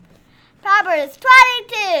Proverbs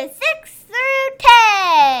 22, 6 through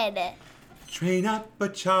 10. Train up a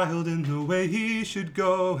child in the way he should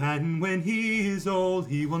go, and when he is old,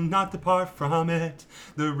 he will not depart from it.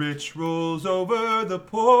 The rich rules over the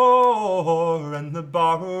poor, and the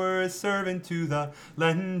borrower is servant to the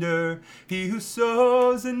lender. He who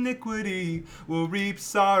sows iniquity will reap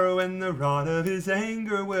sorrow, and the rod of his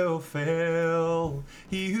anger will fail.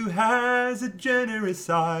 He who has a generous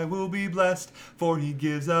eye will be blessed, for he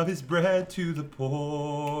gives of his bread to the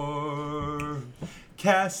poor.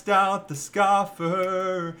 Cast out the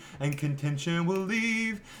scoffer, and contention will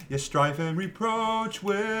leave, yet strife and reproach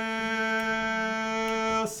will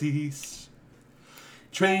cease.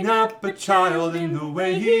 Train up a child in the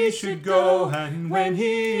way he should go, and when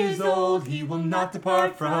he is old, he will not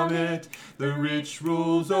depart from it. The rich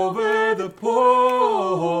rules over the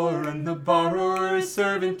poor, and the borrower is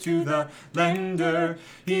servant to the lender.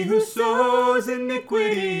 He who sows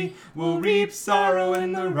iniquity will reap sorrow,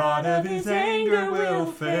 and the rod of his anger will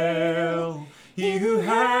fail. He who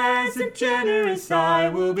has a generous eye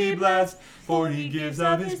will be blessed, for he gives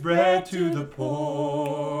of his bread to the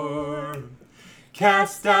poor.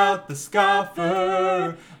 Cast out the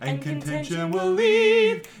scoffer, and contention will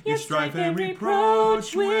leave, yet strife and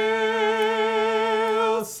reproach will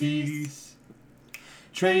cease.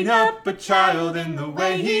 Train up a child in the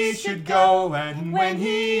way he should go, and when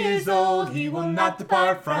he is old, he will not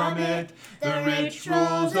depart from it. The rich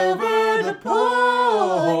rules over the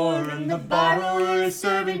poor, and the borrower is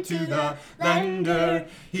servant to the lender.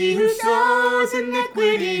 He who sows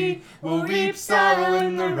iniquity will reap sorrow,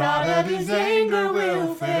 and the rod of his anger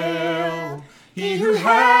will fail. He who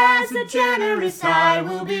has a generous eye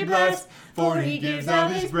will be blessed, for he gives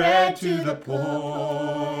of his bread to the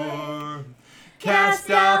poor. Cast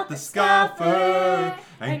out the scoffer,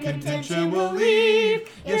 and contention will leave,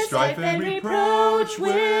 yet strife and reproach will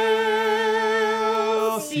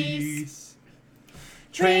cease.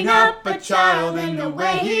 Train up a child in the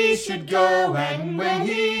way he should go, and when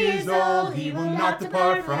he is old, he will not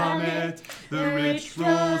depart from it. The rich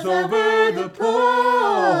rules over the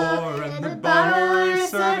poor, and the borrower is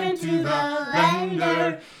servant to the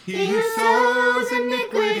lender. He who sows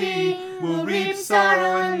iniquity will reap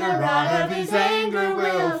sorrow, and the rod of his anger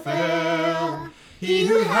will fail. He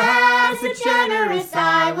who has a generous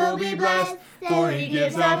eye will be blessed, for he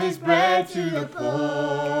gives of his bread to the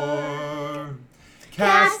poor.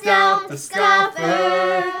 Cast out the scoffer,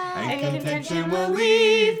 and contention will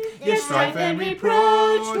leave, yet strife and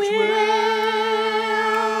reproach will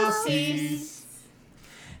cease.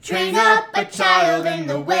 Train up a child in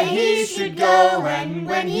the way he should go, and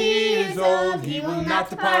when he is old, he will not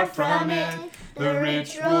depart from it. The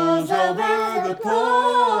rich rules over the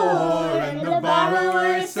poor, and the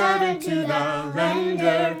borrower is servant to the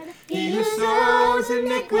lender. He who sows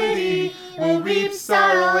iniquity will reap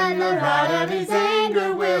sorrow, and the rod of his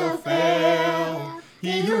anger will fail.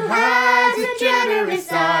 He who has a generous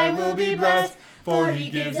eye will be blessed, for he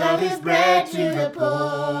gives of his bread to the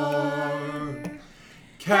poor.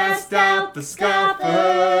 Cast out the scoffer,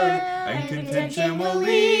 and contention will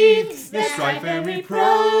leave, yet strife and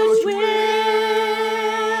reproach will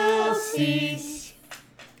cease.